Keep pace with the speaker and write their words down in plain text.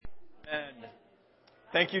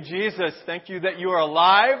Thank you, Jesus. Thank you that you are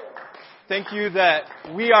alive. Thank you that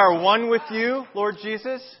we are one with you, Lord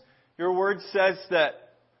Jesus. Your word says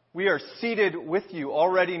that we are seated with you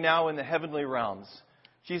already now in the heavenly realms.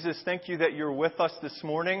 Jesus, thank you that you're with us this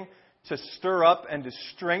morning to stir up and to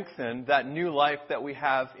strengthen that new life that we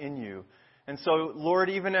have in you. And so, Lord,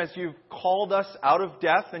 even as you've called us out of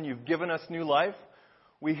death and you've given us new life,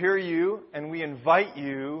 we hear you and we invite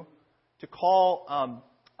you to call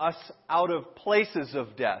us out of places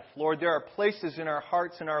of death. Lord, there are places in our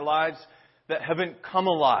hearts and our lives that haven't come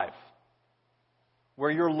alive, where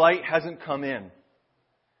your light hasn't come in.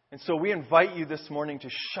 And so we invite you this morning to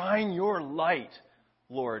shine your light,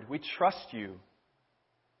 Lord. We trust you.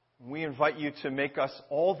 We invite you to make us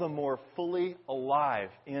all the more fully alive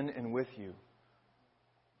in and with you.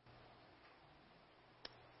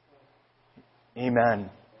 Amen.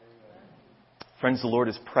 Friends, the Lord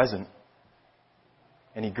is present.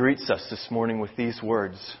 And He greets us this morning with these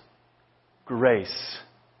words: grace,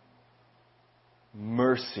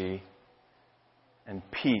 mercy, and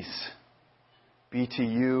peace be to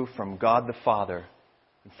you from God the Father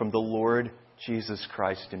and from the Lord Jesus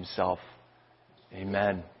Christ Himself.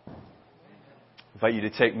 Amen. I invite you to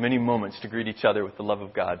take many moments to greet each other with the love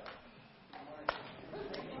of God.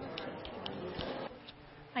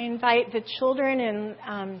 I invite the children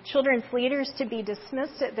and children's leaders to be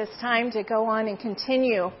dismissed at this time to go on and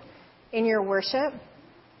continue in your worship.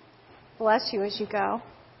 Bless you as you go.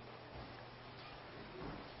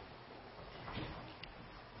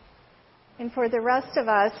 And for the rest of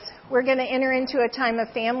us, we're going to enter into a time of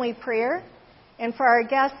family prayer. And for our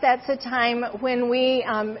guests, that's a time when we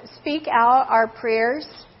speak out our prayers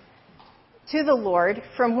to the Lord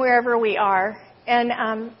from wherever we are. And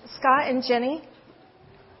Scott and Jenny,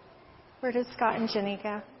 where does Scott and Jenny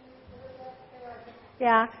go?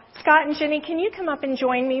 Yeah, Scott and Jenny, can you come up and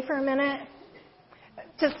join me for a minute?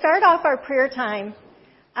 To start off our prayer time,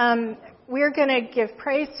 we're going to give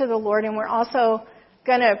praise to the Lord, and we're also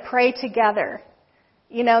going to pray together.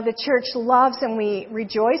 You know, the church loves and we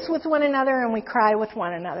rejoice with one another and we cry with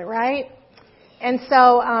one another, right? And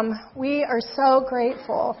so we are so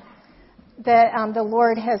grateful that the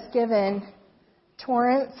Lord has given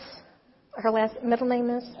Torrance, her last middle name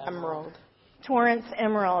is? Emerald. Torrance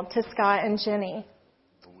Emerald to Scott and Jenny.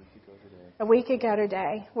 A week ago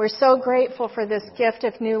today. We're so grateful for this gift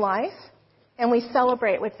of new life, and we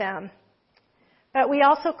celebrate with them. But we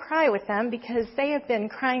also cry with them because they have been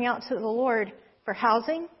crying out to the Lord for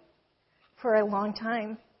housing for a long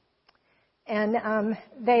time. And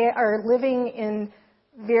they are living in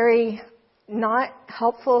very not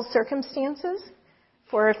helpful circumstances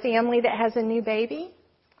for a family that has a new baby.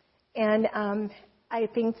 And I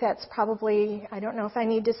think that's probably, I don't know if I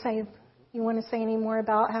need to say, you want to say any more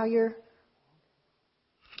about how you're...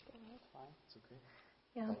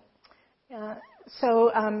 Yeah.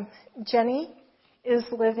 So Jenny is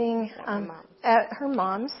living at her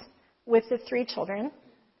mom's with the 3 children.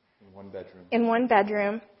 In one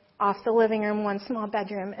bedroom, off the living room, one small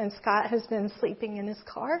bedroom. And Scott has been sleeping in his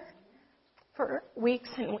car for weeks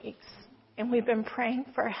and weeks. And we've been praying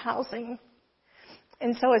for housing.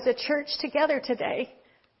 And so as a church together today,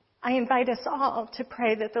 I invite us all to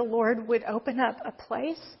pray that the Lord would open up a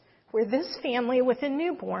place where this family with a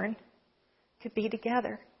newborn could be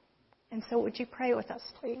together. And so would you pray with us,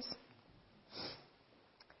 please?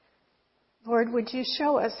 Lord, would you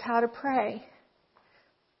show us how to pray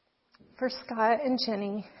for Scott and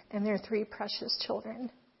Jenny and their 3 precious children?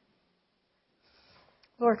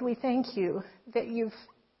 Lord, we thank you that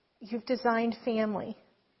you've designed family.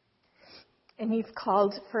 And you've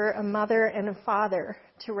called for a mother and a father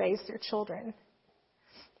to raise their children.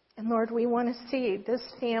 And Lord, we want to see this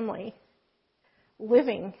family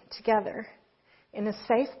living together in a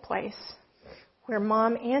safe place where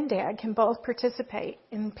mom and dad can both participate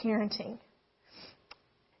in parenting.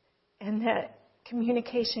 And that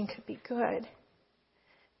communication could be good.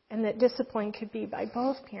 And that discipline could be by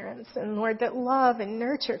both parents. And Lord, that love and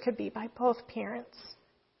nurture could be by both parents.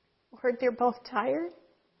 Lord, they're both tired.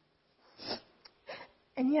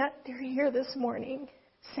 And yet they're here this morning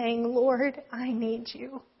saying, Lord, I need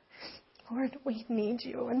you. Lord, we need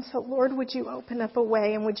you. And so, Lord, would you open up a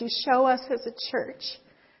way and would you show us as a church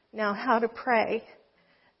now how to pray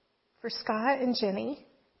for Scott and Jenny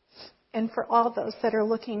and for all those that are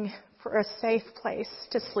looking for a safe place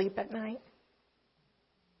to sleep at night.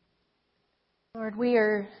 Lord, we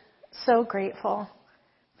are so grateful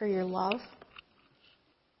for your love.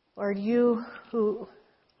 Lord, you who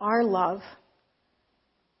are love,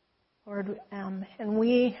 Lord, and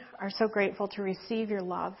we are so grateful to receive your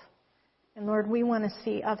love. And Lord, we want to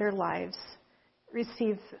see other lives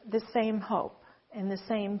receive the same hope and the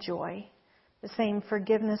same joy, the same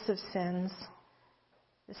forgiveness of sins,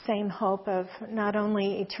 the same hope of not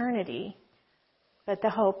only eternity, but the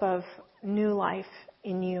hope of new life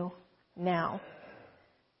in you now.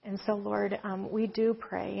 And so, Lord, we do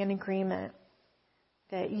pray in agreement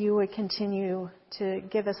that you would continue to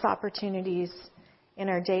give us opportunities in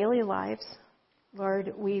our daily lives.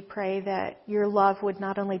 Lord, we pray that your love would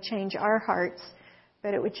not only change our hearts,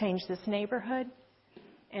 but it would change this neighborhood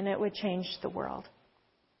and it would change the world.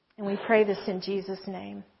 And we pray this in Jesus'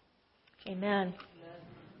 name. Amen.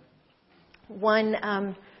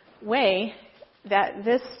 One way that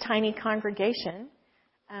this tiny congregation,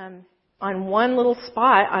 on one little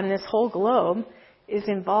spot on this whole globe, is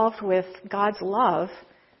involved with God's love,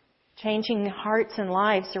 changing hearts and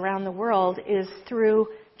lives around the world, is through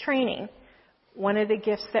training. One of the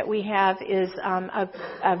gifts that we have is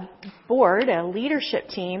a board, a leadership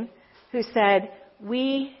team, who said,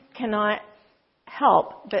 we cannot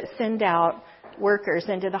help but send out workers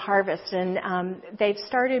into the harvest. And they've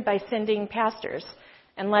started by sending pastors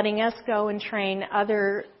and letting us go and train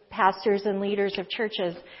other pastors and leaders of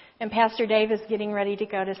churches. And Pastor Dave is getting ready to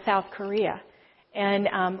go to South Korea. And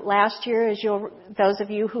last year, as those of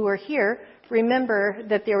you who were here, remember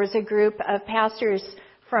that there was a group of pastors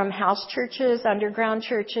from house churches, underground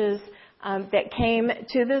churches, that came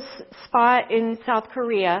to this spot in South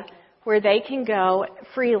Korea where they can go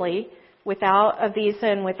freely without a visa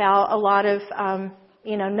and without a lot of,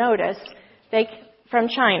 notice. From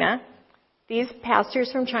China, these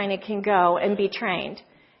pastors from China can go and be trained.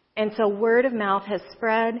 And so word of mouth has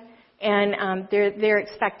spread, and they're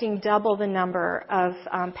expecting double the number of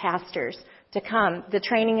pastors to come. The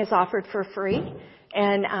training is offered for free,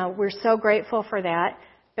 and we're so grateful for that.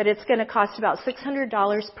 But it's going to cost about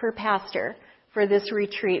 $600 per pastor for this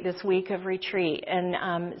retreat, this week of retreat.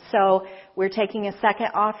 And so we're taking a second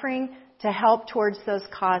offering to help towards those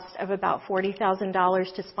costs of about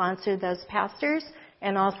 $40,000 to sponsor those pastors,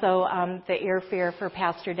 and also the airfare for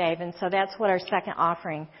Pastor Dave. And so that's what our second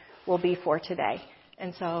offering will be for today.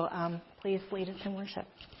 And so please lead us in worship.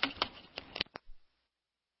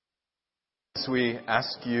 So we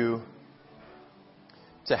ask you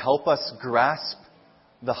to help us grasp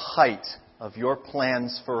the height of your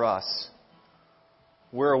plans for us.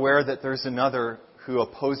 We're aware that there's another who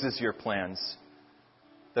opposes your plans,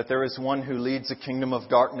 that there is one who leads a kingdom of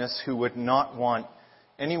darkness who would not want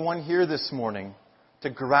anyone here this morning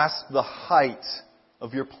to grasp the height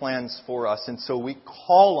of your plans for us. And so we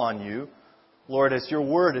call on you, Lord, as your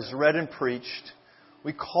word is read and preached,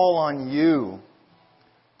 we call on you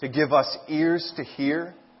to give us ears to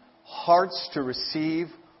hear, hearts to receive,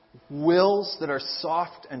 wills that are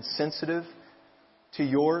soft and sensitive to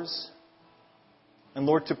yours. And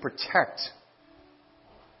Lord, to protect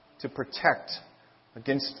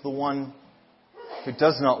against the one who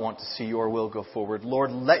does not want to see your will go forward.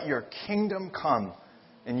 Lord, let your kingdom come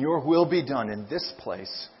and your will be done in this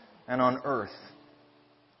place and on earth.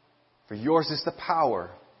 For yours is the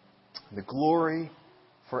power and the glory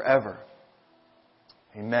forever.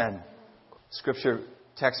 Amen. Scripture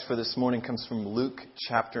text for this morning comes from Luke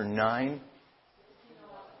chapter 9.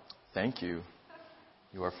 Thank you.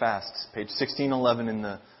 You are fast. Page 1611 in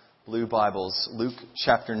the blue Bibles. Luke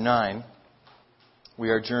chapter 9. We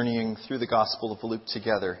are journeying through the Gospel of Luke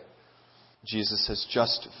together. Jesus has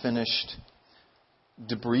just finished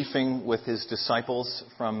debriefing with his disciples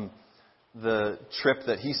from the trip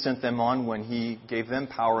that he sent them on when he gave them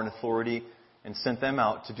power and authority and sent them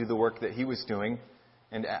out to do the work that he was doing.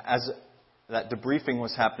 And as that debriefing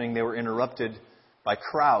was happening, they were interrupted by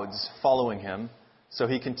crowds following him. So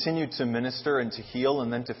he continued to minister and to heal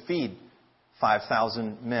and then to feed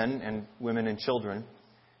 5,000 men and women and children.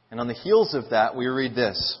 And on the heels of that, we read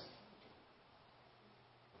this.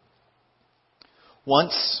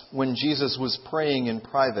 Once, when Jesus was praying in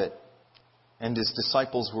private and his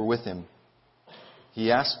disciples were with him,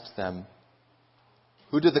 he asked them,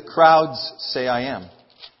 "Who do the crowds say I am?"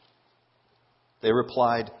 They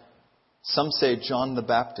replied, "Some say John the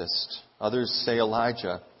Baptist, others say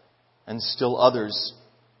Elijah, and still others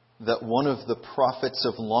that one of the prophets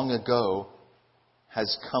of long ago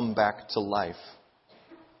has come back to life."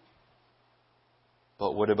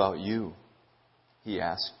 "But what about you?" he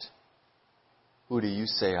asked. "Who do you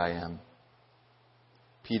say I am?"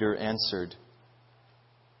 Peter answered,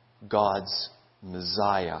 "God's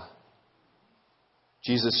Messiah."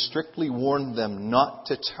 Jesus strictly warned them not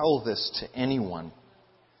to tell this to anyone.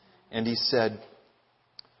 And he said,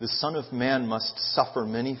 "The Son of Man must suffer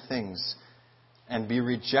many things and be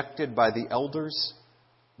rejected by the elders,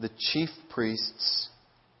 the chief priests,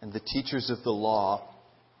 and the teachers of the law,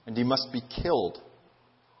 and he must be killed,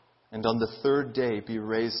 and on the third day be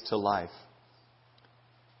raised to life."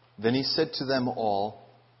 Then he said to them all,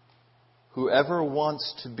 "Whoever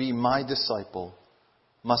wants to be my disciple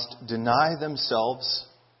must deny themselves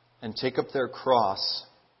and take up their cross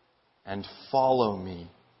and follow me.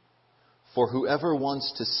 For whoever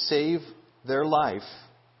wants to save their life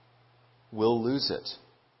will lose it.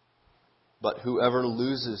 But whoever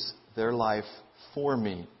loses their life for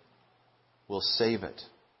me will save it.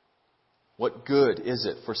 What good is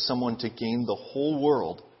it for someone to gain the whole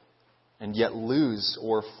world and yet lose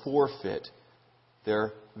or forfeit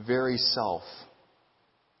their very self?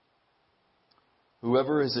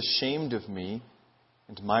 Whoever is ashamed of me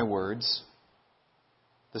and my words,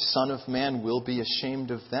 the Son of Man will be ashamed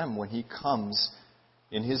of them when he comes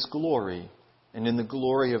in his glory and in the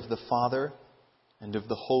glory of the Father and of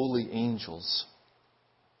the holy angels.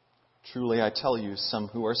 Truly I tell you, some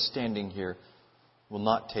who are standing here will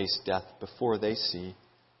not taste death before they see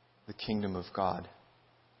the kingdom of God."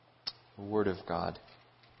 The Word of God.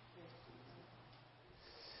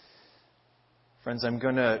 Friends, I'm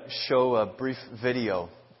going to show a brief video,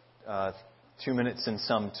 2 minutes and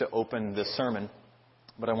some, to open the sermon.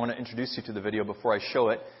 But I want to introduce you to the video before I show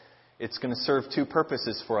it. It's going to serve two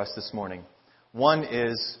purposes for us this morning. One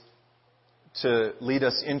is to lead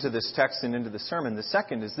us into this text and into the sermon. The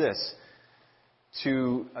second is this,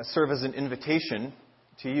 to serve as an invitation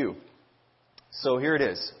to you. So here it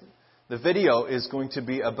is. The video is going to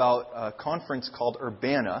be about a conference called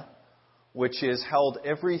Urbana, which is held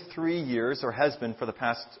every 3 years, or has been for the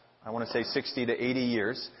past, I want to say 60 to 80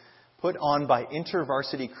 years, put on by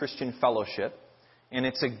InterVarsity Christian Fellowship. And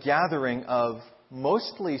it's a gathering of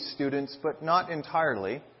mostly students, but not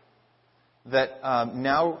entirely, that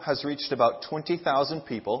now has reached about 20,000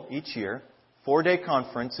 people each year. 4-day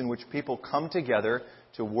conference in which people come together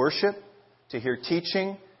to worship, to hear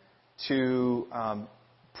teaching, to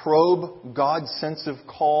probe God's sense of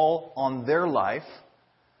call on their life.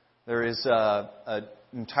 There is an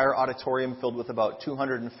entire auditorium filled with about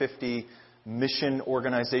 250 mission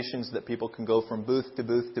organizations that people can go from booth to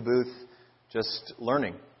booth to booth, just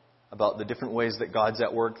learning about the different ways that God's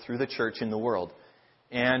at work through the church in the world.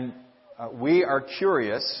 And we are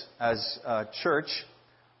curious as a church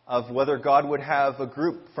of whether God would have a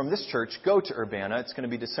group from this church go to Urbana. It's going to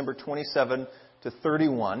be December 27 to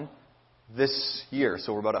 31 this year,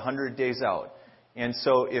 so we're about 100 days out. And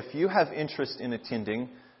so if you have interest in attending,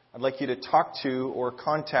 I'd like you to talk to or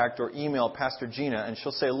contact or email Pastor Gina, and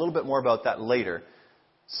she'll say a little bit more about that later.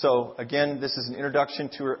 So again, this is an introduction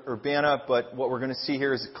to Urbana, but what we're going to see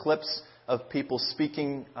here is clips of people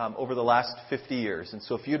speaking over the last 50 years. And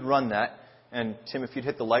so if you'd run that, and Tim, if you'd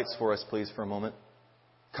hit the lights for us, please, for a moment.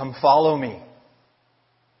 "Come follow me.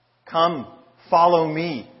 Come follow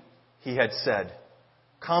me," he had said.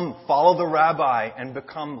 "Come follow the rabbi and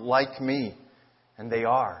become like me." And they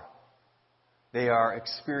are. They are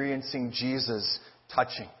experiencing Jesus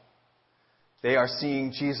touching. They are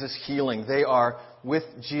seeing Jesus healing. They are with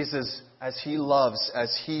Jesus as he loves,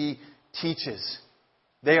 as he teaches.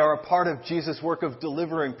 They are a part of Jesus' work of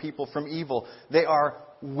delivering people from evil. They are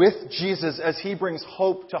with Jesus as he brings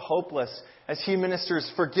hope to hopeless, as he ministers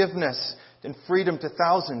forgiveness and freedom to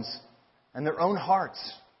thousands. And their own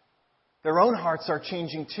hearts are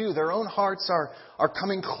changing too. Their own hearts are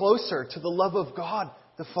coming closer to the love of God,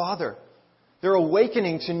 the Father. They're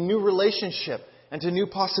awakening to new relationship and to new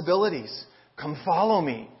possibilities. "Come follow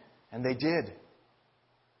me." And they did.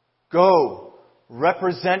 "Go,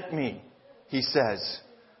 represent me," he says.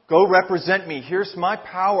 "Go represent me. Here's my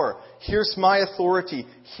power. Here's my authority.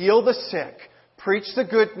 Heal the sick. Preach the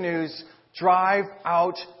good news. Drive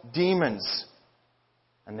out demons."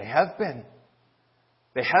 And they have been.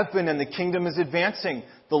 They have been, and the kingdom is advancing.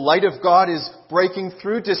 The light of God is breaking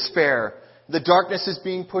through despair. The darkness is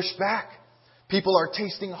being pushed back. People are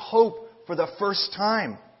tasting hope for the first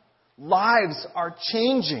time. Lives are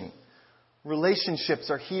changing. Relationships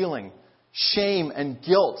are healing. Shame and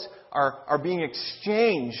guilt are being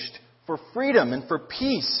exchanged for freedom and for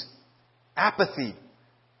peace. Apathy,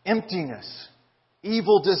 emptiness,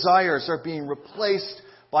 evil desires are being replaced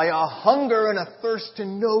by a hunger and a thirst to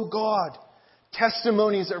know God.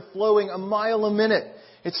 Testimonies are flowing a mile a minute.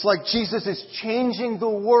 It's like Jesus is changing the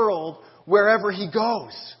world wherever he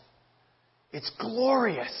goes. It's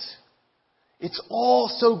glorious. It's all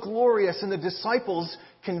so glorious, and the disciples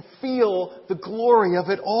can feel the glory of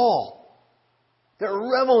it all. They're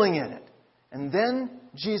reveling in it. And then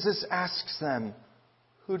Jesus asks them,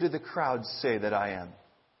 "Who do the crowds say that I am?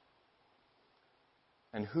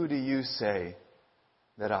 And who do you say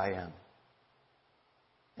that I am?"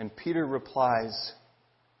 And Peter replies,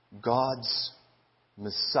 "God's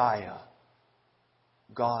Messiah,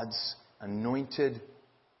 God's anointed,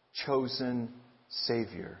 chosen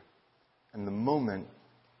Savior. And the moment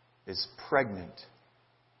is pregnant.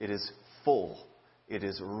 It is full. It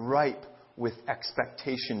is ripe with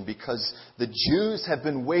expectation because the Jews have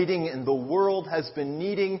been waiting and the world has been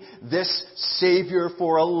needing this Savior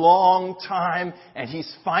for a long time. And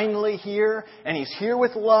He's finally here. And He's here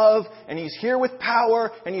with love. And He's here with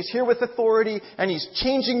power. And He's here with authority. And He's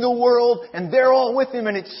changing the world. And they're all with Him.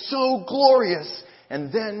 And it's so glorious.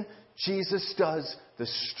 And then Jesus does the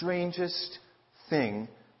strangest thing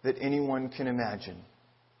that anyone can imagine.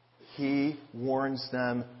 He warns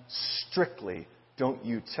them strictly, don't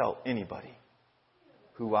you tell anybody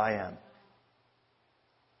who I am.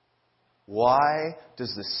 Why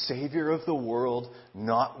does the Savior of the world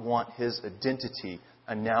not want His identity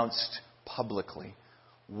announced publicly?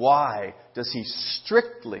 Why does He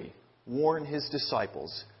strictly warn His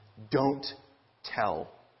disciples, don't tell?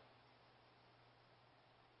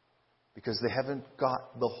 Because they haven't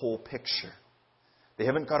got the whole picture. They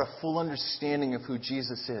haven't got a full understanding of who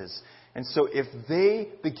Jesus is. And so if they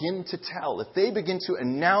begin to tell, if they begin to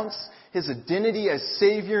announce His identity as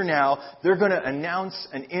Savior now, they're going to announce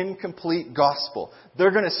an incomplete gospel.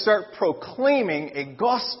 They're going to start proclaiming a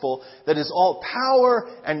gospel that is all power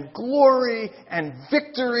and glory and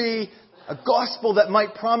victory. A gospel that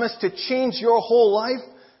might promise to change your whole life,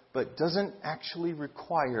 but doesn't actually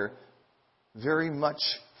require very much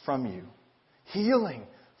from you. Healing,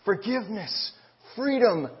 forgiveness,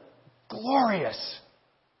 freedom, glorious.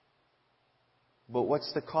 But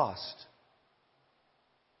what's the cost?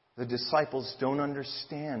 The disciples don't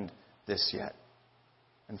understand this yet.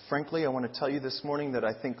 And frankly, I want to tell you this morning that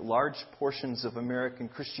I think large portions of American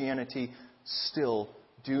Christianity still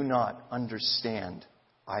do not understand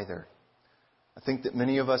either. I think that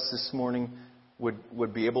many of us this morning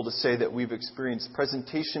would be able to say that we've experienced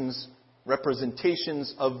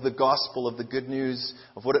representations of the gospel, of the good news,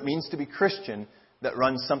 of what it means to be Christian, that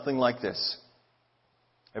runs something like this.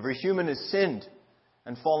 Every human has sinned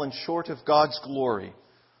and fallen short of God's glory.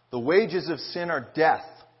 The wages of sin are death.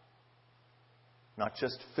 Not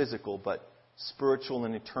just physical, but spiritual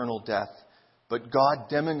and eternal death. But God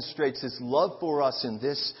demonstrates His love for us in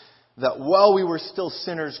this, that while we were still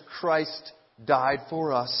sinners, Christ died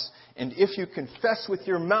for us. And if you confess with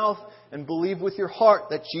your mouth and believe with your heart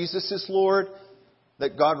that Jesus is Lord,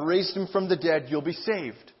 that God raised Him from the dead, you'll be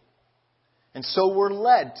saved. And so we're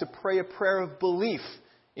led to pray a prayer of belief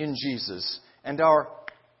in Jesus. And our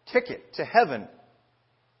ticket to heaven,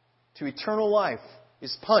 to eternal life,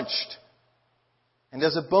 is punched. And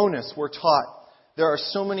as a bonus, we're taught there are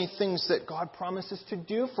so many things that God promises to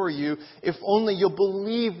do for you if only you'll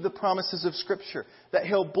believe the promises of Scripture. That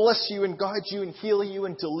He'll bless you and guide you and heal you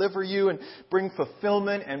and deliver you and bring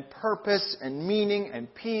fulfillment and purpose and meaning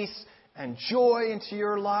and peace and joy into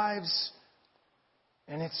your lives.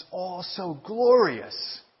 And it's all so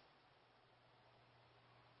glorious.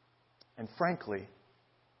 And frankly,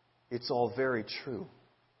 it's all very true.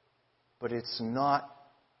 But it's not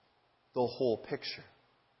the whole picture.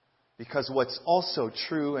 Because what's also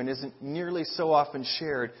true and isn't nearly so often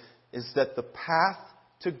shared is that the path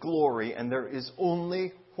to glory, and there is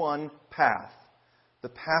only one path, the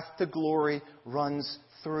path to glory runs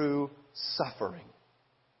through suffering,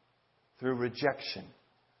 through rejection,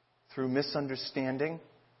 through misunderstanding,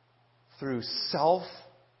 through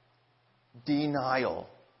self-denial,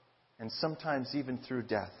 and sometimes even through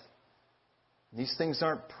death. These things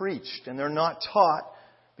aren't preached and they're not taught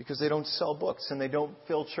because they don't sell books and they don't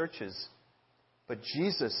fill churches. But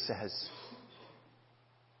Jesus says,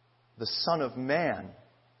 the Son of Man,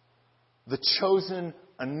 the chosen,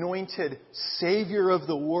 anointed Savior of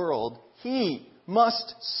the world, He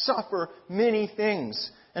must suffer many things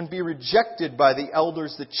and be rejected by the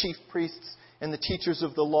elders, the chief priests, and the teachers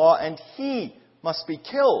of the law, and He must be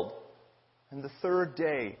killed, and the third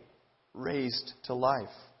day raised to life.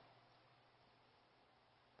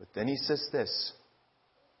 But then He says this,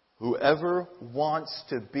 whoever wants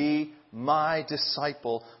to be my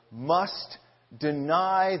disciple must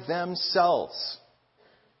deny themselves,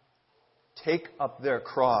 take up their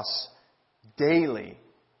cross daily,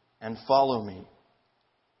 and follow me.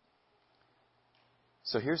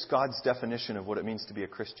 So here's God's definition of what it means to be a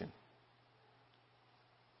Christian.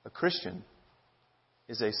 A Christian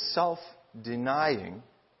is a self-denying,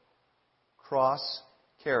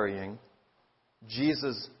 cross-carrying,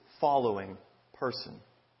 Jesus-following person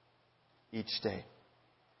each day.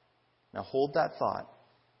 Now hold that thought.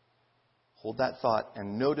 Hold that thought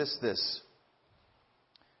and notice this.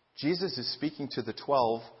 Jesus is speaking to the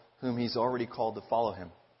 12 whom He's already called to follow Him.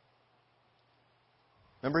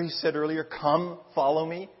 Remember He said earlier, come, follow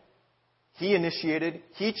me? He initiated,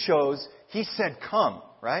 He chose, He said, come,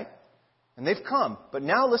 right? And they've come. But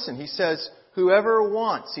now listen, He says, whoever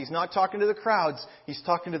wants. He's not talking to the crowds. He's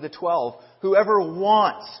talking to the 12. Whoever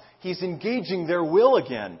wants. He's engaging their will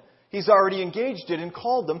again. He's already engaged it and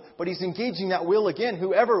called them, but He's engaging that will again.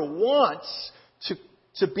 Whoever wants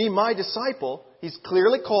to be my disciple, He's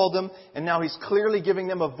clearly called them, and now He's clearly giving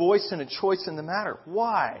them a voice and a choice in the matter.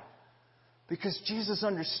 Why? Because Jesus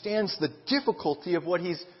understands the difficulty of what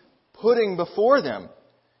He's putting before them.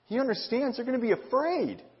 He understands they're going to be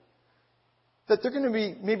afraid. That they're going to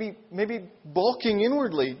be maybe balking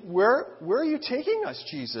inwardly. Where are you taking us,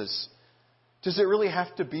 Jesus? Does it really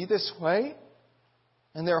have to be this way?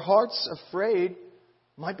 And their hearts, afraid,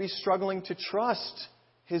 might be struggling to trust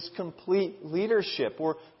His complete leadership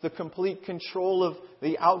or the complete control of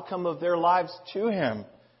the outcome of their lives to Him.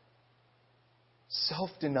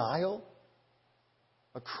 Self-denial,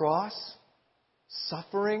 a cross,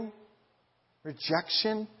 suffering,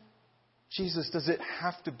 rejection. Jesus, does it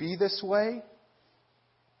have to be this way?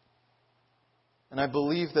 And I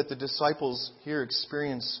believe that the disciples here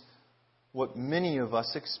experience what many of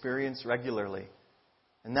us experience regularly.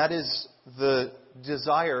 And that is the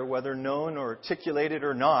desire, whether known or articulated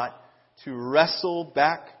or not, to wrestle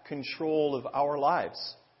back control of our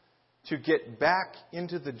lives. To get back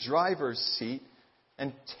into the driver's seat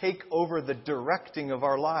and take over the directing of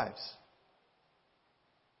our lives.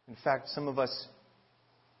 In fact, some of us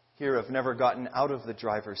here have never gotten out of the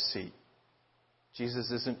driver's seat.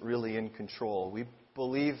 Jesus isn't really in control. We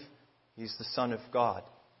believe He's the Son of God,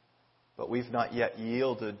 but we've not yet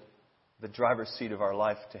yielded the driver's seat of our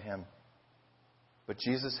life to Him. But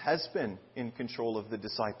Jesus has been in control of the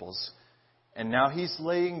disciples, and now He's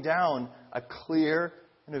laying down a clear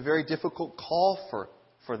and a very difficult call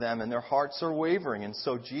for them, and their hearts are wavering. And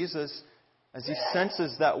so Jesus, as He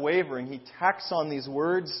senses that wavering, He tacks on these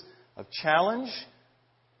words of challenge,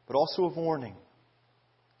 but also of warning.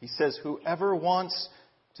 He says, whoever wants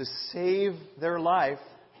to save their life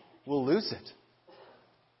will lose it.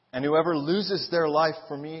 And whoever loses their life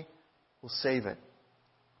for me will save it.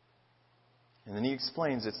 And then He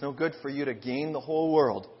explains, it's no good for you to gain the whole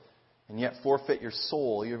world and yet forfeit your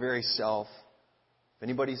soul, your very self. If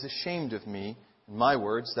anybody's ashamed of me, in my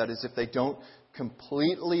words, that is, if they don't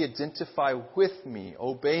completely identify with me,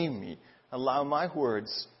 obey me, allow my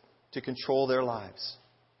words to control their lives,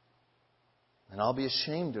 and I'll be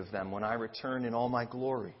ashamed of them when I return in all my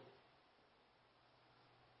glory.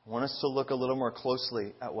 I want us to look a little more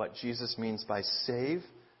closely at what Jesus means by save,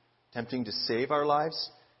 attempting to save our lives,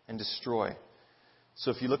 and destroy.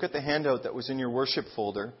 So if you look at the handout that was in your worship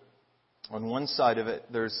folder, on one side of it,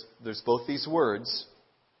 there's both these words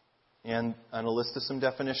and a list of some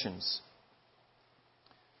definitions.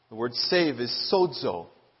 The word save is sozo,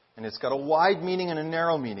 and it's got a wide meaning and a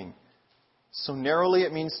narrow meaning. So narrowly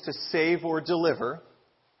it means to save or deliver.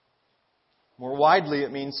 More widely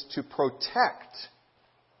it means to protect,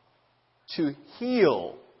 to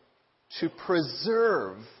heal, to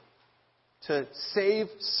preserve, to save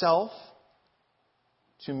self,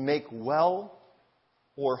 to make well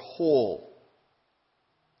or whole.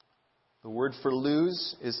 The word for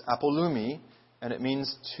lose is apolumi, and it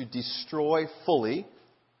means to destroy fully,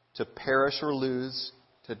 to perish or lose,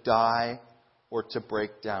 to die, or to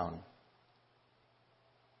break down.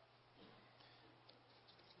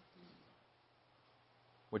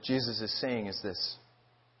 What Jesus is saying is this: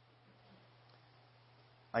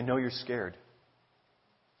 I know you're scared.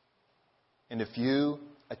 And if you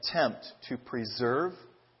attempt to preserve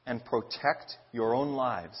and protect your own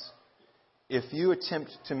lives, if you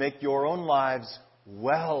attempt to make your own lives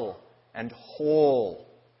well and whole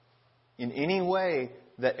in any way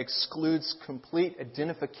that excludes complete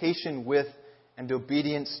identification with and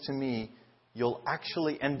obedience to me, you'll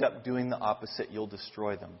actually end up doing the opposite. You'll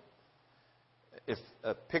destroy them. If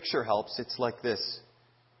a picture helps, it's like this.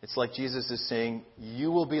 It's like Jesus is saying,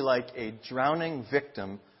 you will be like a drowning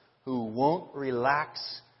victim who won't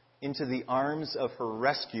relax into the arms of her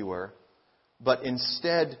rescuer, but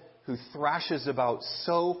instead who thrashes about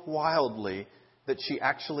so wildly that she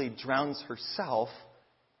actually drowns herself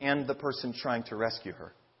and the person trying to rescue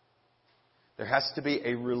her. There has to be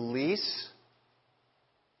a release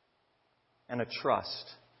and a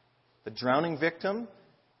trust. The drowning victim,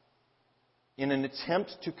 in an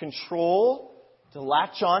attempt to control, to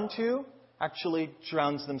latch onto, actually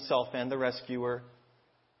drowns themselves and the rescuer.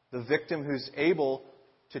 The victim who's able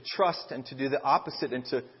to trust and to do the opposite and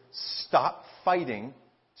to stop fighting,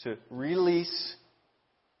 to release,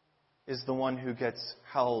 is the one who gets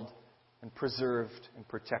held and preserved and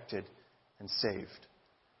protected and saved.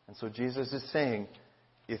 And so Jesus is saying,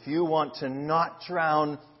 if you want to not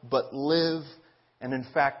drown but live and in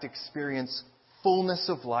fact experience fullness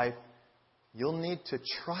of life, you'll need to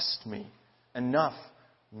trust me enough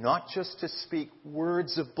not just to speak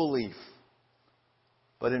words of belief,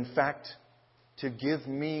 but in fact to give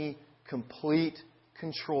me complete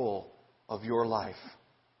control of your life.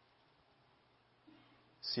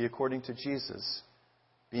 See, according to Jesus,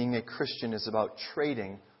 being a Christian is about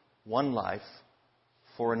trading one life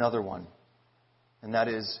for another one. And that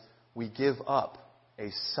is, we give up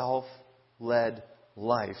a self-led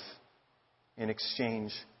life in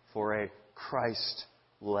exchange for a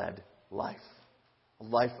Christ-led life. A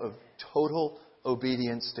life of total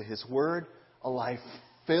obedience to His Word, a life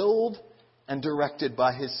filled and directed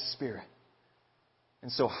by His Spirit.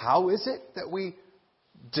 And so how is it that we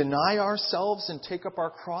deny ourselves and take up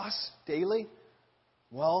our cross daily?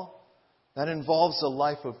 Well, that involves a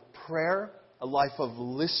life of prayer, a life of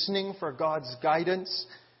listening for God's guidance,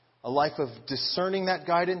 a life of discerning that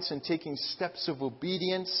guidance and taking steps of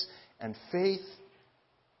obedience and faith.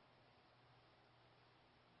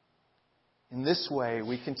 In this way,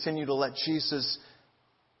 we continue to let Jesus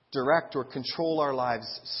direct or control our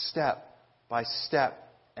lives step by step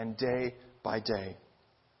and day by day.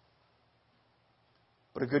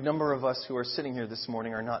 But a good number of us who are sitting here this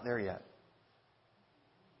morning are not there yet.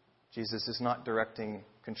 Jesus is not directing,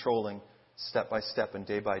 controlling step by step and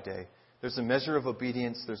day by day. There's a measure of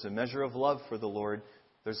obedience. There's a measure of love for the Lord.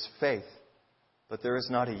 There's faith. But there is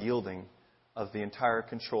not a yielding of the entire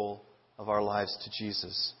control of our lives to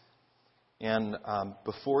Jesus. And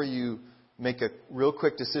before you make a real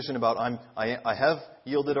quick decision about I have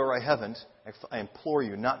yielded or I haven't, I implore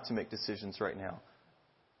you not to make decisions right now.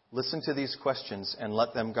 Listen to these questions and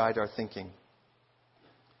let them guide our thinking.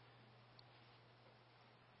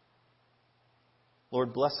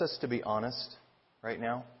 Lord, bless us to be honest right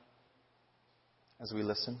now as we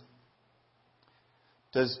listen.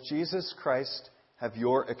 Does Jesus Christ have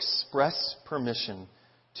your express permission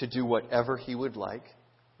to do whatever He would like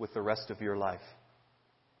with the rest of your life?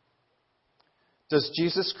 Does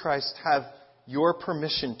Jesus Christ have your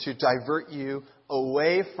permission to divert you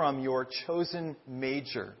away from your chosen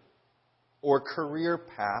major or career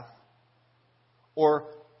path or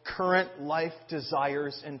current life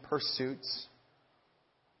desires and pursuits?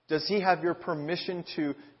 Does He have your permission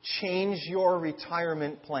to change your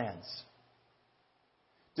retirement plans?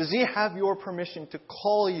 Does He have your permission to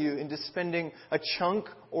call you into spending a chunk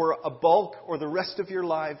or a bulk or the rest of your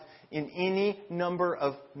life in any number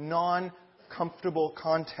of non-comfortable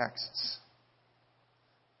contexts?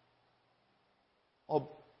 Oh,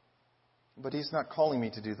 but He's not calling me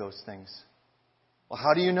to do those things. Well,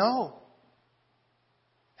 how do you know?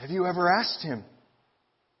 Have you ever asked Him?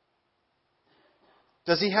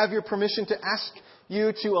 Does He have your permission to ask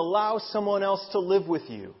you to allow someone else to live with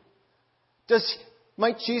you?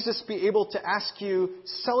 Might Jesus be able to ask you,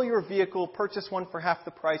 sell your vehicle, purchase one for half the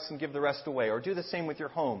price and give the rest away? Or do the same with your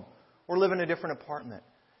home? Or live in a different apartment?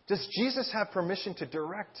 Does Jesus have permission to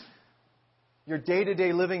direct your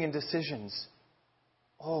day-to-day living and decisions?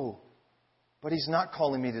 Oh, but He's not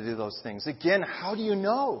calling me to do those things. Again, how do you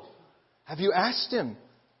know? Have you asked Him?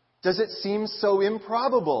 Does it seem so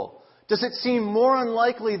improbable? Does it seem more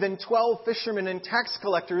unlikely than 12 fishermen and tax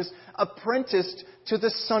collectors apprenticed to the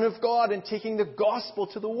Son of God and taking the gospel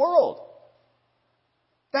to the world?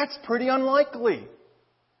 That's pretty unlikely.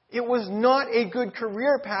 It was not a good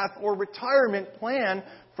career path or retirement plan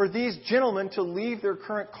for these gentlemen to leave their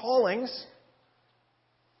current callings.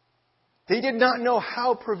 They did not know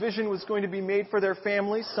how provision was going to be made for their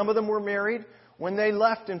families. Some of them were married when they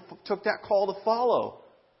left and took that call to follow.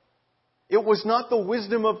 It was not the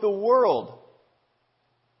wisdom of the world.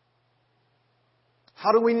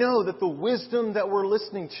 How do we know that the wisdom that we're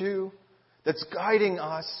listening to, that's guiding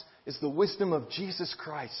us, is the wisdom of Jesus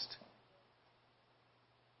Christ?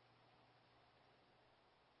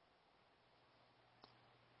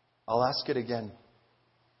 I'll ask it again.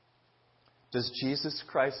 Does Jesus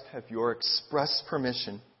Christ have your express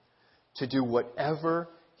permission to do whatever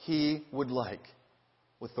He would like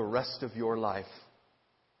with the rest of your life?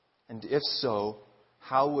 And if so,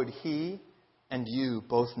 how would He and you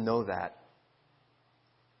both know that?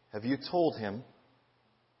 Have you told Him?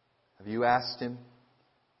 Have you asked Him?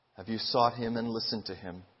 Have you sought Him and listened to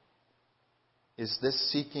Him? Is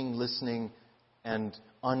this seeking, listening, and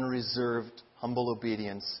unreserved, humble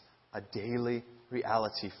obedience a daily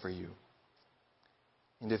reality for you?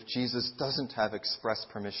 And if Jesus doesn't have express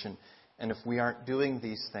permission, and if we aren't doing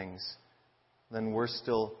these things, then we're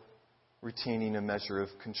still retaining a measure of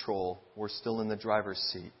control. We're still in the driver's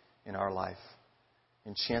seat in our life.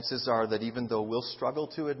 And chances are that even though we'll struggle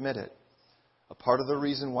to admit it, A part of the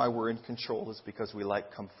reason why we're in control is because we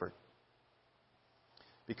like comfort.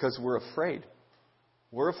 Because we're afraid.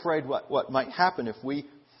 We're afraid what might happen if we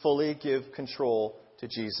fully give control to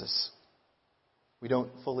Jesus. We don't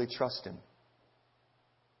fully trust Him.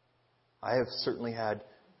 I have certainly had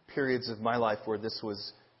periods of my life where this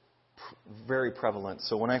was very prevalent.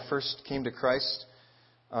 So when I first came to Christ,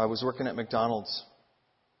 I was working at McDonald's.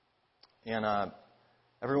 And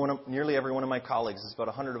nearly every one of my colleagues, there's about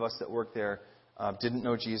 100 of us that worked there, didn't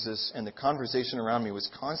know Jesus. And the conversation around me was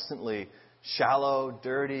constantly shallow,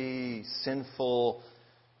 dirty, sinful,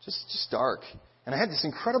 just dark. And I had this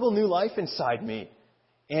incredible new life inside me.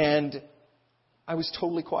 And I was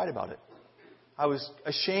totally quiet about it. I was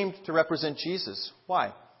ashamed to represent Jesus.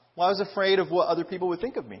 Why? Well, I was afraid of what other people would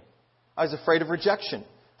think of me. I was afraid of rejection.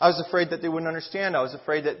 I was afraid that they wouldn't understand. I was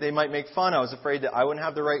afraid that they might make fun. I was afraid that I wouldn't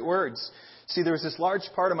have the right words. See, there was this large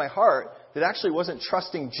part of my heart that actually wasn't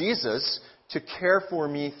trusting Jesus to care for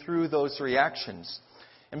me through those reactions.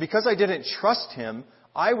 And because I didn't trust Him,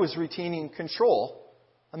 I was retaining control,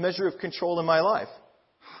 a measure of control in my life.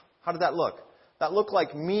 How did that look? That looked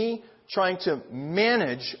like me trying to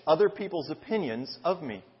manage other people's opinions of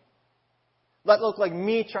me. That looked like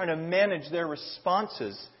me trying to manage their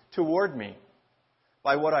responses toward me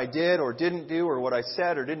by what I did or didn't do or what I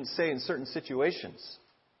said or didn't say in certain situations.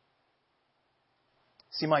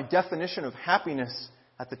 See, my definition of happiness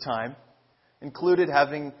at the time included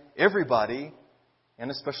having everybody,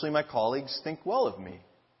 and especially my colleagues, think well of me.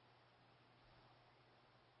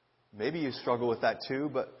 Maybe you struggle with that too,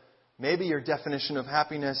 but maybe your definition of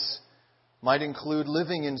happiness might include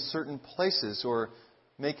living in certain places or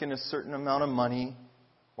making a certain amount of money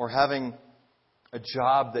or having a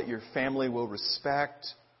job that your family will respect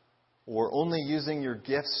or only using your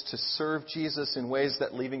gifts to serve Jesus in ways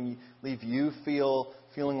that leave you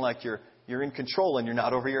feeling like you're in control and you're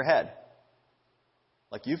not over your head.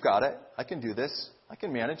 Like, you've got it. I can do this. I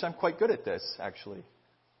can manage. I'm quite good at this, actually.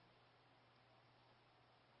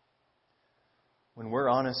 When we're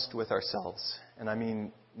honest with ourselves, and I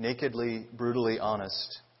mean nakedly, brutally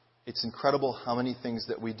honest, it's incredible how many things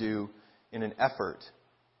that we do in an effort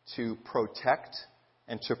to protect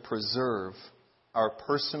and to preserve our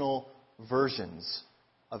personal versions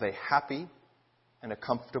of a happy and a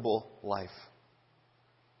comfortable life.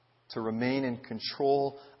 To remain in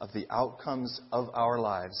control of the outcomes of our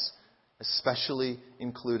lives, especially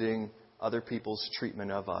including other people's treatment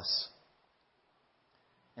of us.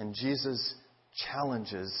 And Jesus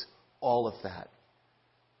challenges all of that.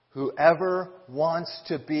 Whoever wants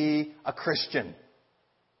to be a Christian,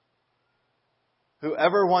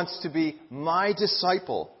 whoever wants to be my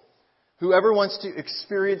disciple, whoever wants to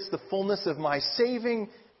experience the fullness of my saving,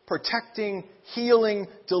 protecting, healing,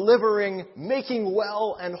 delivering, making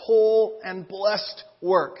well and whole and blessed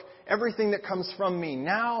work, everything that comes from me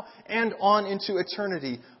now and on into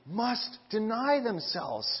eternity, must deny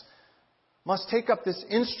themselves, must take up this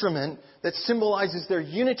instrument that symbolizes their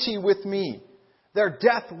unity with me, their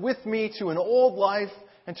death with me to an old life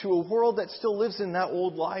and to a world that still lives in that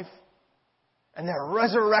old life, and their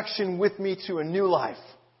resurrection with me to a new life,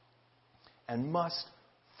 and must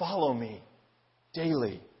follow me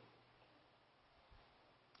daily.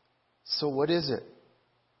 So what is it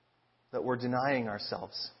that we're denying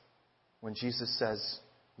ourselves when Jesus says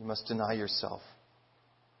you must deny yourself?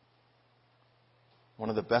 One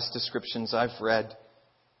of the best descriptions I've read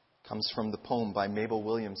comes from the poem by Mabel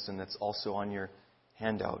Williamson that's also on your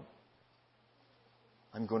handout.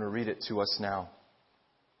 I'm going to read it to us now.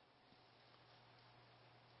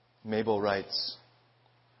 Mabel writes,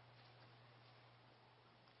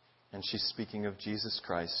 and she's speaking of Jesus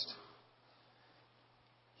Christ.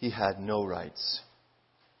 He had no rights.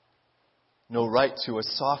 No right to a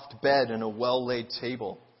soft bed and a well-laid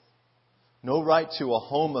table. No right to a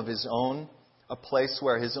home of his own, a place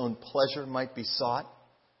where his own pleasure might be sought.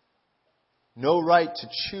 No right to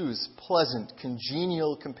choose pleasant,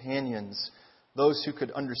 congenial companions, those who could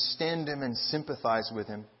understand him and sympathize with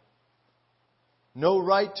him. No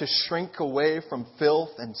right to shrink away from filth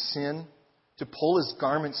and sin, to pull his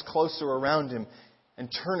garments closer around him and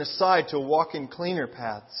turn aside to walk in cleaner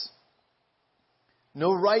paths.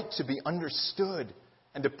 No right to be understood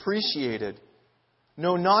and appreciated.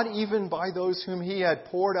 No, not even by those whom he had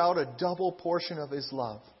poured out a double portion of his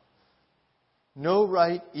love. No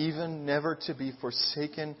right even never to be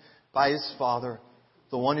forsaken by his Father,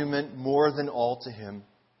 the one who meant more than all to him.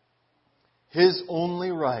 His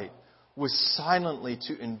only right was silently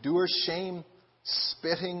to endure shame,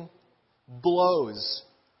 spitting, blows,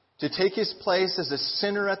 to take his place as a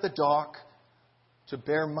sinner at the dock, to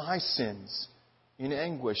bear my sins in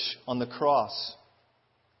anguish on the cross.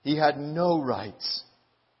 He had no rights.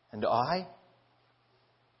 And I?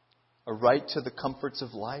 A right to the comforts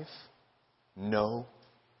of life? No.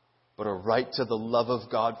 But a right to the love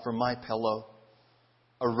of God for my pillow.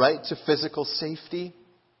 A right to physical safety?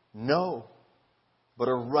 No. But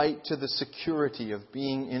a right to the security of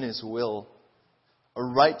being in His will. A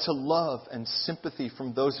right to love and sympathy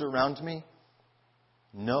from those around me?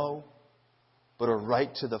 No. But a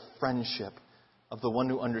right to the friendship of the one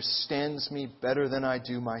who understands me better than I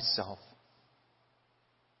do myself.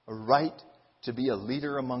 A right to be a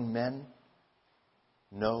leader among men?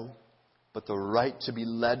 No. But the right to be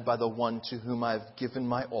led by the one to whom I have given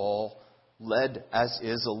my all, led as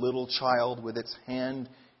is a little child with its hand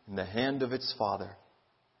in the hand of its father.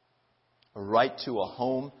 A right to a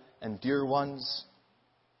home and dear ones?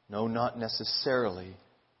 No, not necessarily,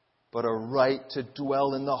 but a right to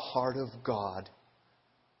dwell in the heart of God.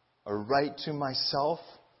 A right to myself?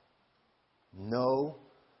 No,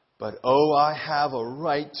 but oh, I have a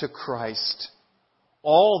right to Christ.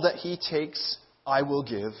 All that He takes, I will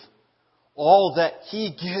give. All that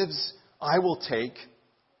He gives, I will take.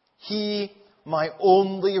 He, my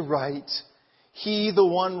only right. He, the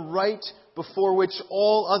one right before which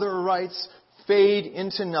all other rights fade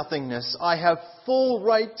into nothingness. I have full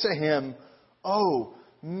right to Him. Oh,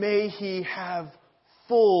 may He have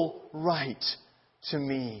full right to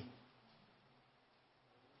me.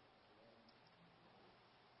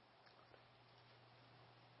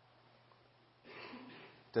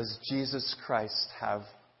 Does Jesus Christ have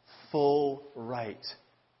full right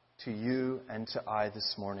to you and to I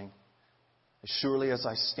this morning? As surely as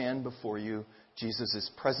I stand before you, Jesus is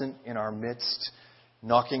present in our midst,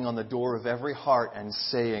 knocking on the door of every heart and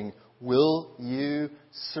saying, will you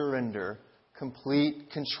surrender complete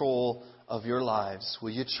control of your lives?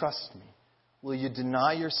 Will you trust me? Will you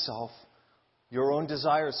deny yourself your own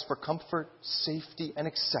desires for comfort, safety, and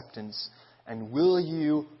acceptance? And will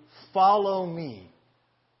you follow me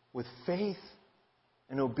with faith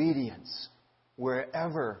and obedience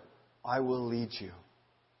wherever I will lead you?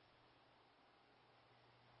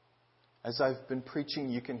 As I've been preaching,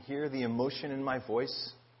 you can hear the emotion in my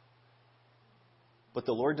voice. But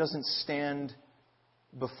the Lord doesn't stand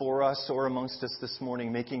before us or amongst us this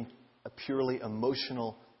morning making a purely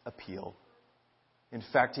emotional appeal. In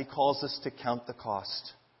fact, He calls us to count the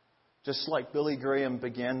cost. Just like Billy Graham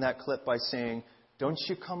began that clip by saying, don't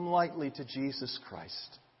you come lightly to Jesus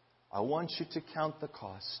Christ. I want you to count the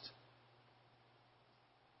cost.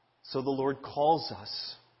 So the Lord calls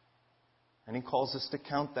us. And He calls us to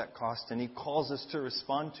count that cost. And He calls us to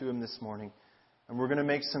respond to Him this morning. And we're going to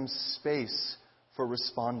make some space for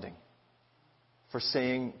responding. For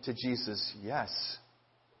saying to Jesus, yes.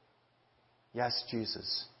 Yes,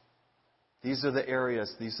 Jesus. These are the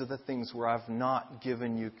areas, these are the things where I've not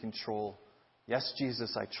given you control. Yes,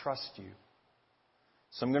 Jesus, I trust you.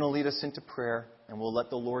 So I'm going to lead us into prayer, and we'll let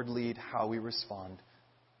the Lord lead how we respond.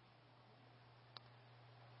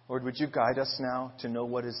 Lord, would you guide us now to know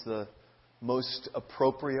what is the most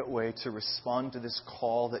appropriate way to respond to this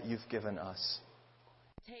call that you've given us?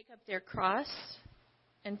 Take up their cross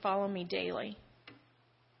and follow me daily.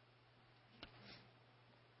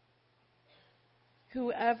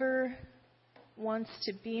 Whoever wants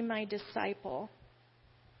to be my disciple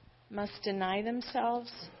must deny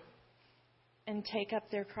themselves and take up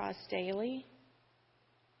their cross daily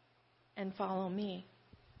and follow me.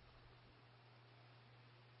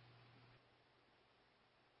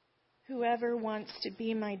 Whoever wants to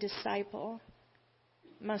be my disciple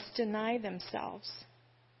must deny themselves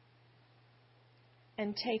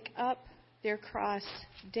and take up their cross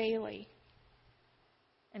daily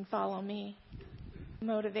and follow me.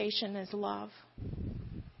 Motivation is love.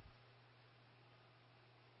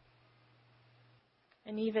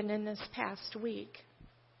 And even in this past week,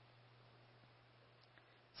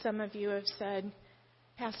 some of you have said,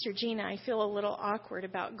 Pastor Gina, I feel a little awkward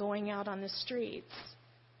about going out on the streets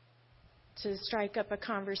to strike up a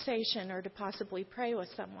conversation or to possibly pray with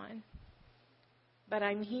someone. But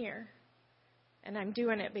I'm here, and I'm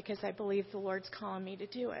doing it because I believe the Lord's calling me to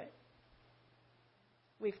do it.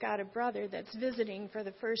 We've got a brother that's visiting for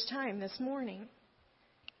the first time this morning,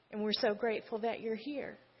 and we're so grateful that you're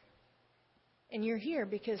here. And you're here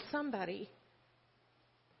because somebody,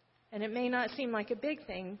 and it may not seem like a big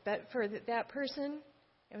thing, but for that person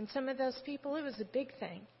and some of those people, it was a big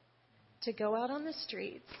thing to go out on the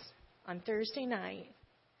streets on Thursday night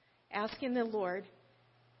asking the Lord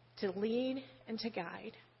to lead and to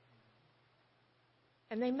guide.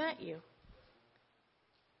 And they met you.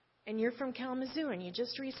 And you're from Kalamazoo and you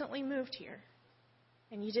just recently moved here.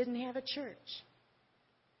 And you didn't have a church.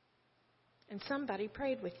 And somebody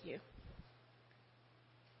prayed with you.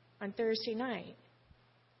 on Thursday night.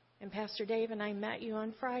 And Pastor Dave and I met you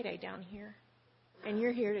on Friday down here. And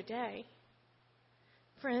you're here today.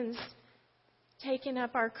 Friends, taking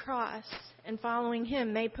up our cross and following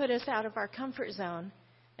Him may put us out of our comfort zone.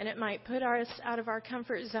 And it might put us out of our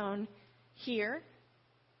comfort zone here.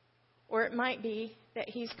 Or it might be that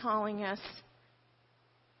He's calling us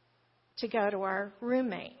to go to our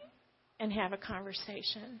roommate and have a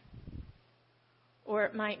conversation. Or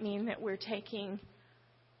it might mean that we're taking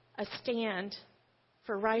a stand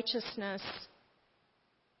for righteousness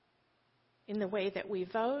in the way that we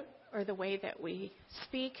vote or the way that we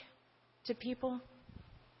speak to people.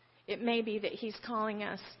 It may be that He's calling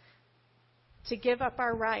us to give up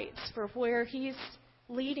our rights for where He's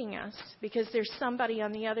leading us, because there's somebody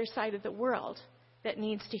on the other side of the world that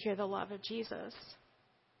needs to hear the love of Jesus.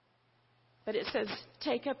 But it says,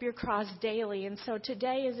 take up your cross daily. And so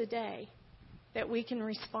today is a day that we can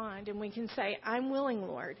respond and we can say, I'm willing,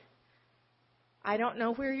 Lord. I don't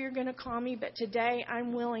know where you're going to call me, but today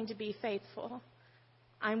I'm willing to be faithful.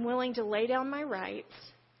 I'm willing to lay down my rights.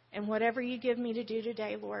 And whatever you give me to do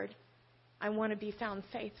today, Lord, I want to be found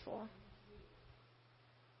faithful.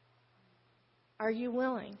 Are you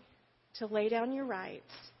willing to lay down your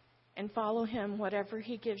rights and follow Him, whatever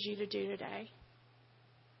He gives you to do today?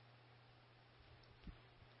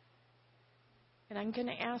 And I'm going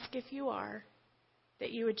to ask, if you are, that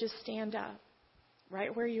you would just stand up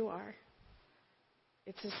right where you are.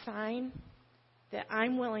 It's a sign that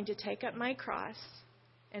I'm willing to take up my cross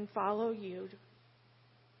and follow you.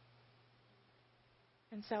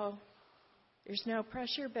 And so there's no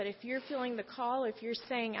pressure, but if you're feeling the call, if you're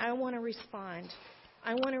saying, I want to respond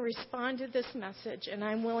to this message, and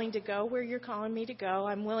I'm willing to go where you're calling me to go,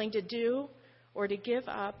 I'm willing to do or to give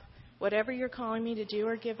up whatever you're calling me to do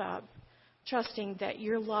or give up, trusting that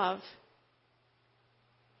your love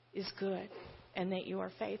is good and that you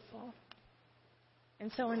are faithful.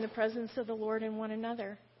 And so in the presence of the Lord and one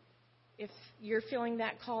another, if you're feeling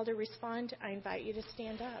that call to respond, I invite you to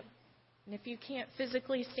stand up. And if you can't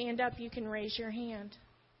physically stand up, you can raise your hand.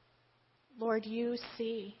 Lord, you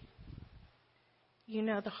see. You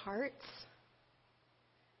know the hearts.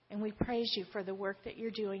 And we praise you for the work that you're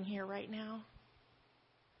doing here right now.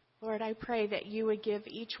 Lord, I pray that you would give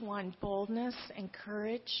each one boldness and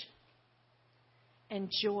courage and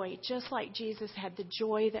joy. Just like Jesus had the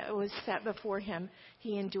joy that was set before him,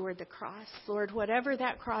 he endured the cross. Lord, whatever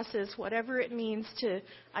that cross is, whatever it means to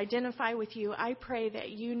identify with you, I pray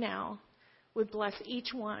that you now would bless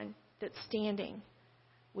each one that's standing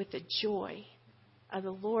with the joy of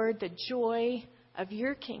the Lord, the joy of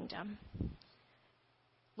your kingdom.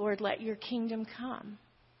 Lord, let your kingdom come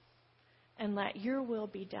and let your will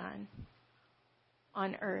be done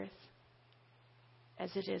on earth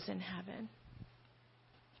as it is in heaven.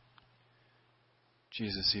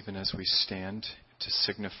 Jesus, even as we stand to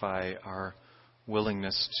signify our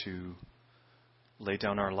willingness to lay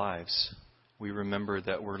down our lives, we remember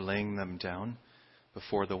that we're laying them down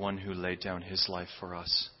before the one who laid down his life for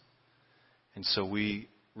us. And so we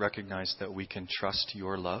recognize that we can trust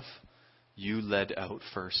your love. You led out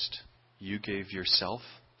first. You gave yourself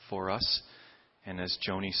for us. And as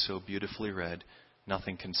Joni so beautifully read,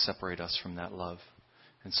 nothing can separate us from that love.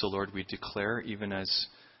 And so, Lord, we declare, even as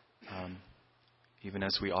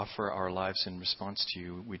we offer our lives in response to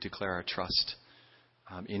you, we declare our trust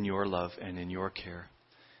in your love and in your care.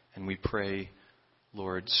 And we pray,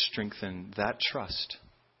 Lord, strengthen that trust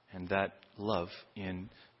and that love in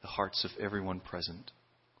the hearts of everyone present.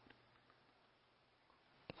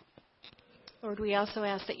 Lord, we also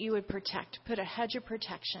ask that you would put a hedge of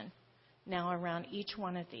protection now around each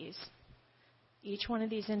one of these. Each one of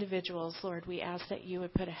these individuals, Lord, we ask that you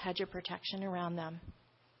would put a hedge of protection around them.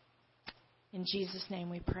 In Jesus' name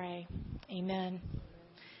we pray. Amen.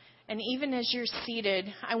 And even as you're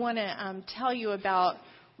seated, I want to tell you about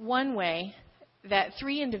one way that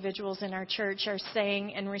 3 individuals in our church are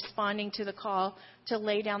saying and responding to the call to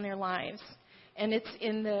lay down their lives. And it's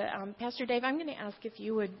in the, Pastor Dave, I'm going to ask if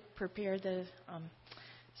you would prepare the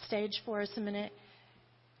stage for us a minute.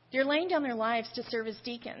 They're laying down their lives to serve as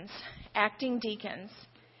deacons, acting deacons.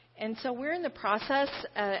 And so we're in the process,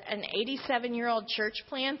 an 87-year-old church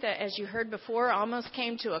plant that, as you heard before, almost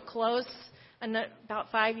came to a close about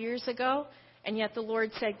 5 years ago, and yet the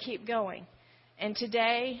Lord said, keep going. And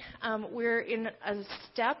today we're in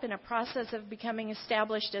a process of becoming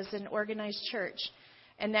established as an organized church.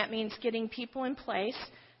 And that means getting people in place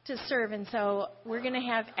to serve. And so we're going to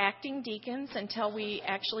have acting deacons until we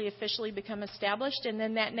actually officially become established. And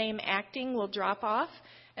then that name acting will drop off,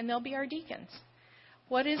 and they'll be our deacons.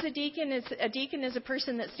 What is a deacon? A deacon is a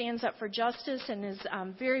person that stands up for justice and is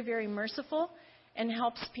very, very merciful. and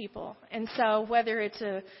helps people. And so whether it's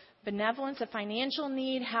a benevolence, a financial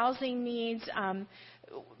need, housing needs,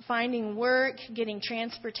 finding work, getting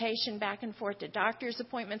transportation back and forth to doctor's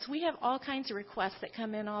appointments, we have all kinds of requests that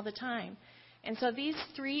come in all the time. And so these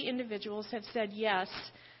 3 individuals have said yes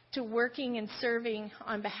to working and serving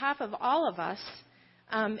on behalf of all of us,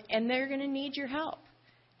 and they're going to need your help.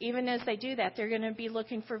 Even as they do that, they're going to be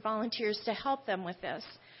looking for volunteers to help them with this.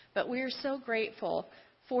 But we are so grateful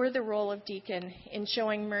for the role of deacon in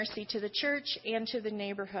showing mercy to the church and to the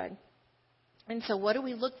neighborhood. And so what do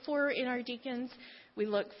we look for in our deacons? We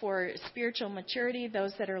look for spiritual maturity,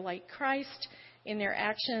 those that are like Christ in their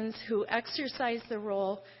actions, who exercise the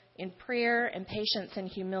role in prayer and patience and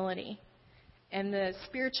humility. And the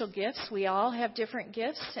spiritual gifts, we all have different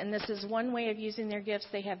gifts, and this is one way of using their gifts.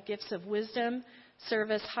 They have gifts of wisdom,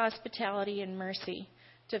 service, hospitality, and mercy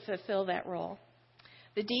to fulfill that role.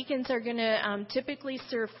 The deacons are going to typically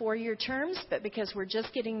serve 4-year terms, but because we're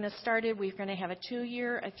just getting this started, we're going to have a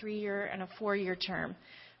 2-year, a 3-year, and a 4-year term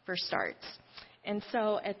for starts. And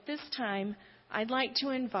so at this time, I'd like to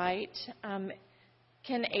invite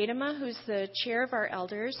Ken Adama, who's the chair of our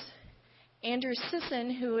elders, Andrew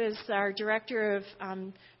Sisson, who is our director of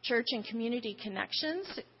church and community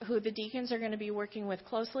connections, who the deacons are going to be working with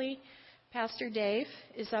closely. Pastor Dave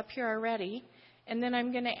is up here already. And then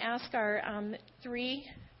I'm going to ask our 3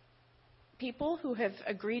 people who have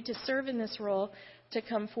agreed to serve in this role to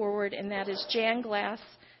come forward, and that is Jan Glass,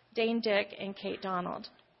 Dane Dick, and Kate Donald.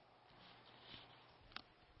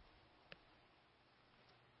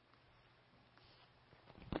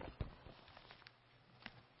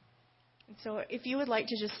 And so if you would like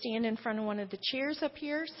to just stand in front of one of the chairs up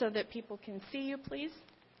here so that people can see you, please.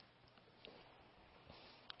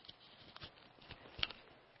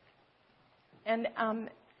 And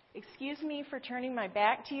excuse me for turning my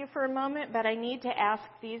back to you for a moment, but I need to ask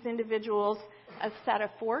these individuals a set of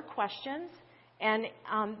 4 questions. And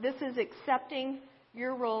this is accepting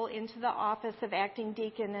your role into the office of acting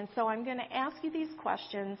deacon. And so I'm going to ask you these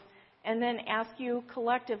questions and then ask you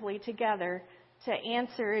collectively together to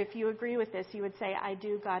answer. If you agree with this, you would say, I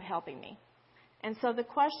do, God helping me. And so the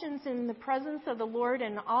questions in the presence of the Lord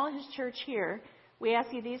and all His church here, we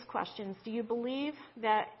ask you these questions. Do you believe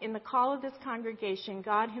that in the call of this congregation,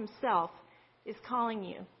 God Himself is calling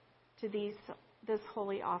you to this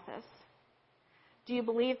holy office? Do you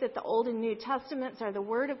believe that the Old and New Testaments are the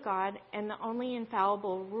Word of God and the only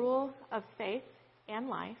infallible rule of faith and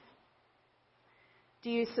life?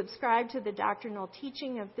 Do you subscribe to the doctrinal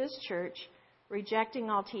teaching of this church,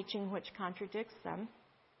 rejecting all teaching which contradicts them?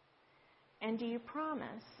 And do you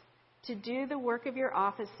promise to do the work of your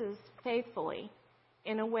offices faithfully,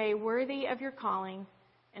 in a way worthy of your calling,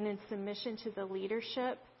 and in submission to the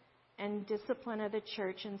leadership and discipline of the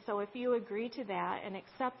church? And so if you agree to that and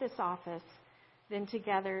accept this office, then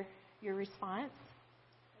together your response.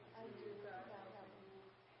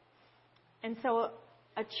 And so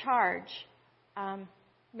a charge,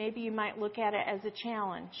 maybe you might look at it as a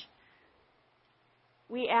challenge.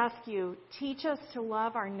 We ask you, teach us to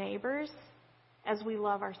love our neighbors as we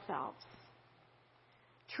love ourselves.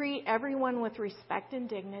 Treat everyone with respect and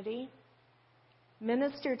dignity.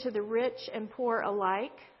 Minister to the rich and poor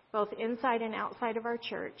alike, both inside and outside of our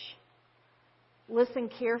church. Listen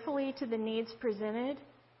carefully to the needs presented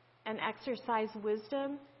and exercise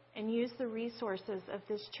wisdom and use the resources of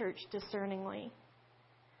this church discerningly.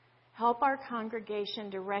 Help our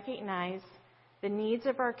congregation to recognize the needs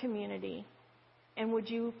of our community, and would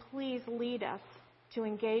you please lead us to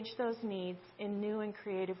engage those needs in new and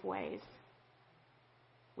creative ways.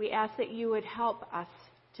 We ask that you would help us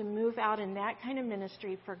to move out in that kind of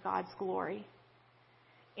ministry for God's glory.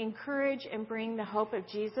 Encourage and bring the hope of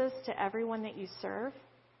Jesus to everyone that you serve,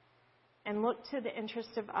 and look to the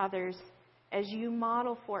interest of others as you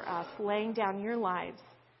model for us laying down your lives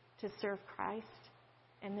to serve Christ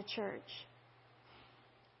and the church.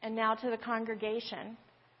 And now to the congregation.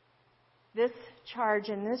 This charge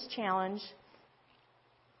and this challenge,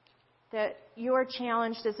 that you are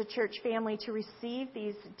challenged as a church family to receive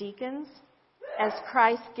these deacons as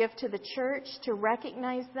Christ's gift to the church, to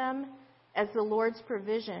recognize them as the Lord's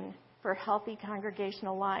provision for healthy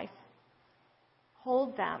congregational life.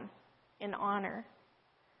 Hold them in honor.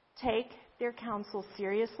 Take their counsel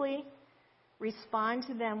seriously. Respond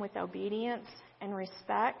to them with obedience and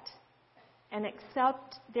respect, and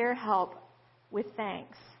accept their help with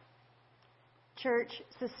thanks. Church,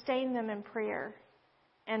 sustain them in prayer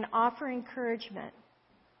and offer encouragement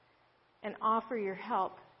and offer your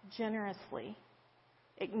help generously.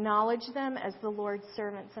 Acknowledge them as the Lord's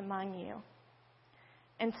servants among you.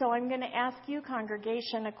 And so I'm going to ask you,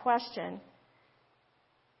 congregation, a question.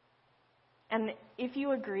 And if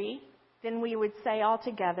you agree, then we would say all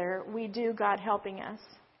together, we do, God helping us.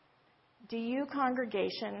 Do you,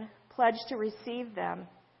 congregation, pledge to receive them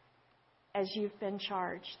as you've been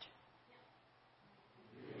charged?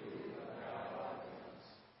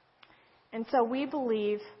 And so we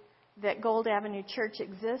believe that Gold Avenue Church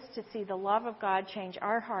exists to see the love of God change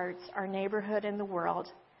our hearts, our neighborhood, and the world.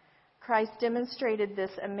 Christ demonstrated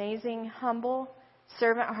this amazing, humble,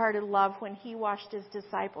 servant-hearted love when he washed his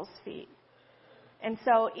disciples' feet. And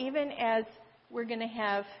so even as we're going to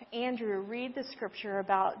have Andrew read the scripture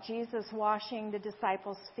about Jesus washing the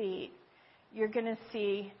disciples' feet, you're going to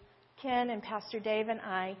see Ken and Pastor Dave and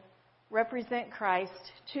I represent Christ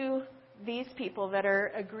to these people that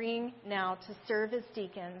are agreeing now to serve as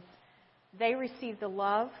deacons. They receive the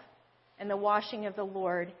love and the washing of the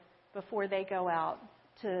Lord before they go out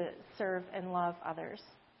to serve and love others.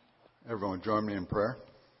 Everyone join me in prayer.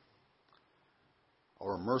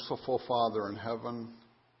 Our merciful Father in heaven,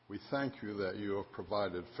 we thank you that you have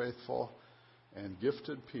provided faithful and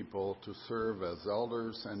gifted people to serve as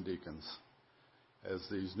elders and deacons. As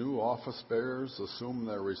these new office bearers assume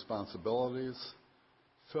their responsibilities,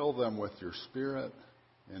 fill them with your Spirit,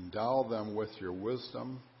 endow them with your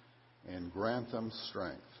wisdom, and grant them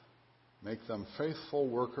strength. Make them faithful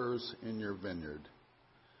workers in your vineyard.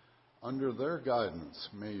 Under their guidance,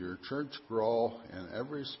 may your church grow in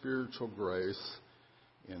every spiritual grace,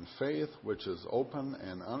 in faith which is open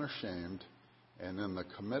and unashamed, and in the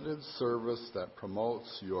committed service that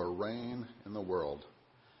promotes your reign in the world.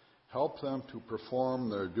 Help them to perform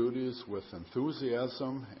their duties with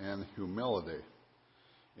enthusiasm and humility.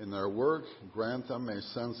 In their work, grant them a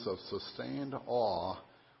sense of sustained awe,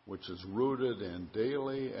 which is rooted in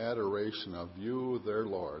daily adoration of you, their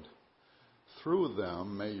Lord. Through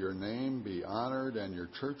them, may your name be honored and your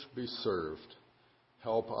church be served.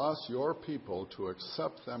 Help us, your people, to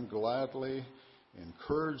accept them gladly,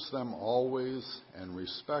 encourage them always, and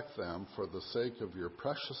respect them for the sake of your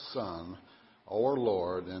precious Son, our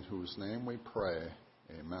Lord, in whose name we pray.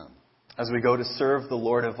 Amen. As we go to serve the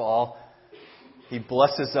Lord of all, he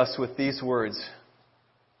blesses us with these words.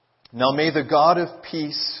 Now may the God of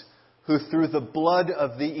peace, who through the blood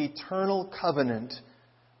of the eternal covenant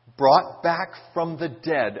brought back from the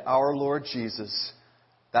dead our Lord Jesus,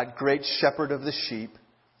 that great shepherd of the sheep,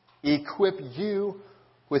 equip you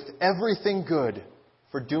with everything good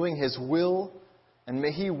for doing his will, and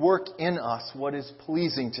may he work in us what is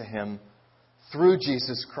pleasing to him, through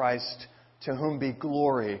Jesus Christ, to whom be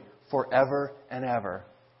glory forever and ever.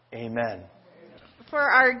 Amen. For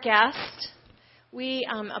our guest, we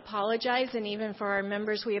apologize, and even for our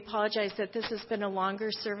members, we apologize that this has been a longer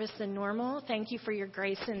service than normal. Thank you for your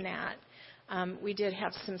grace in that. We did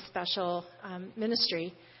have some special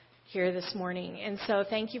ministry here this morning, and so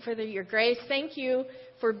thank you for your grace. Thank you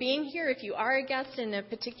for being here. If you are a guest, in a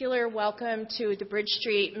particular, welcome to the Bridge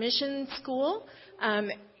Street Mission School.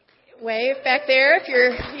 Wave back there if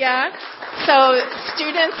you're, So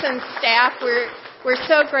students and staff, we're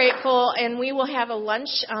so grateful, and we will have a lunch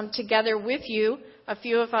together with you. A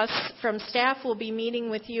few of us from staff will be meeting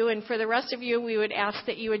with you, and for the rest of you, we would ask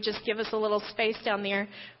that you would just give us a little space down there.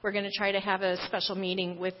 We're going to try to have a special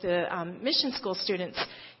meeting with the mission school students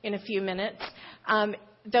in a few minutes.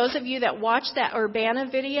 Those of you that watched that Urbana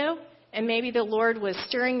video, and maybe the Lord was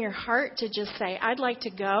stirring your heart to just say, I'd like to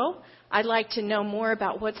go. I'd like to know more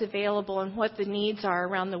about what's available and what the needs are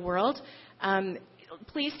around the world.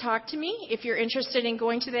 Please talk to me if you're interested in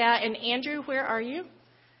going to that. And Andrew, where are you?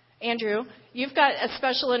 Andrew, you've got a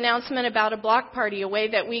special announcement about a block party, a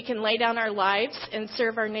way that we can lay down our lives and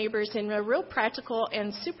serve our neighbors in a real practical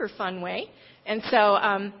and super fun way. And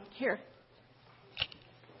so, here.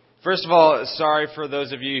 First of all, sorry for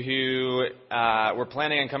those of you who were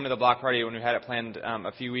planning on coming to the block party when we had it planned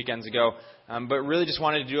a few weekends ago, but really just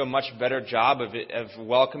wanted to do a much better job of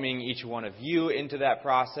welcoming each one of you into that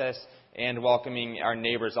process and welcoming our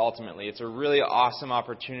neighbors ultimately. It's a really awesome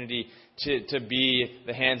opportunity to be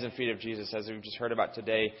the hands and feet of Jesus, as we've just heard about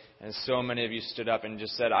today. And so many of you stood up and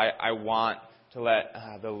just said, I want to let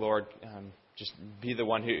the Lord just be the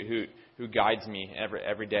one who guides me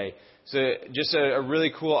every day. So just a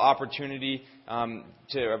really cool opportunity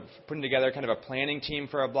to putting together kind of a planning team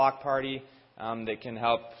for a block party that can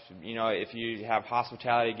help, if you have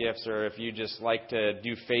hospitality gifts or if you just like to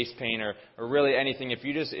do face paint or really anything. If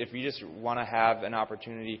you just want to have an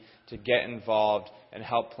opportunity to get involved and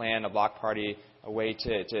help plan a block party, a way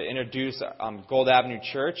to introduce Gold Avenue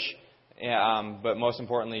Church, but most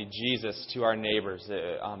importantly, Jesus to our neighbors.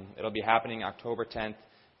 It'll be happening October 10th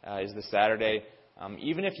is the Saturday.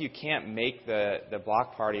 Even if you can't make the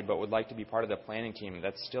block party but would like to be part of the planning team,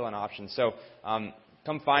 that's still an option. So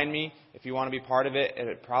come find me if you want to be part of it. It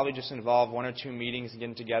would probably just involve 1 or 2 meetings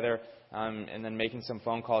getting together and then making some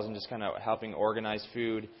phone calls and just kind of helping organize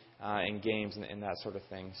food and games and that sort of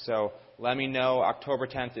thing. So let me know. October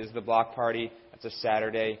 10th is the block party. It's a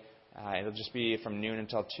Saturday. It'll just be from noon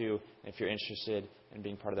until 2. If you're interested in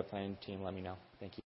being part of the planning team, let me know. Thank you.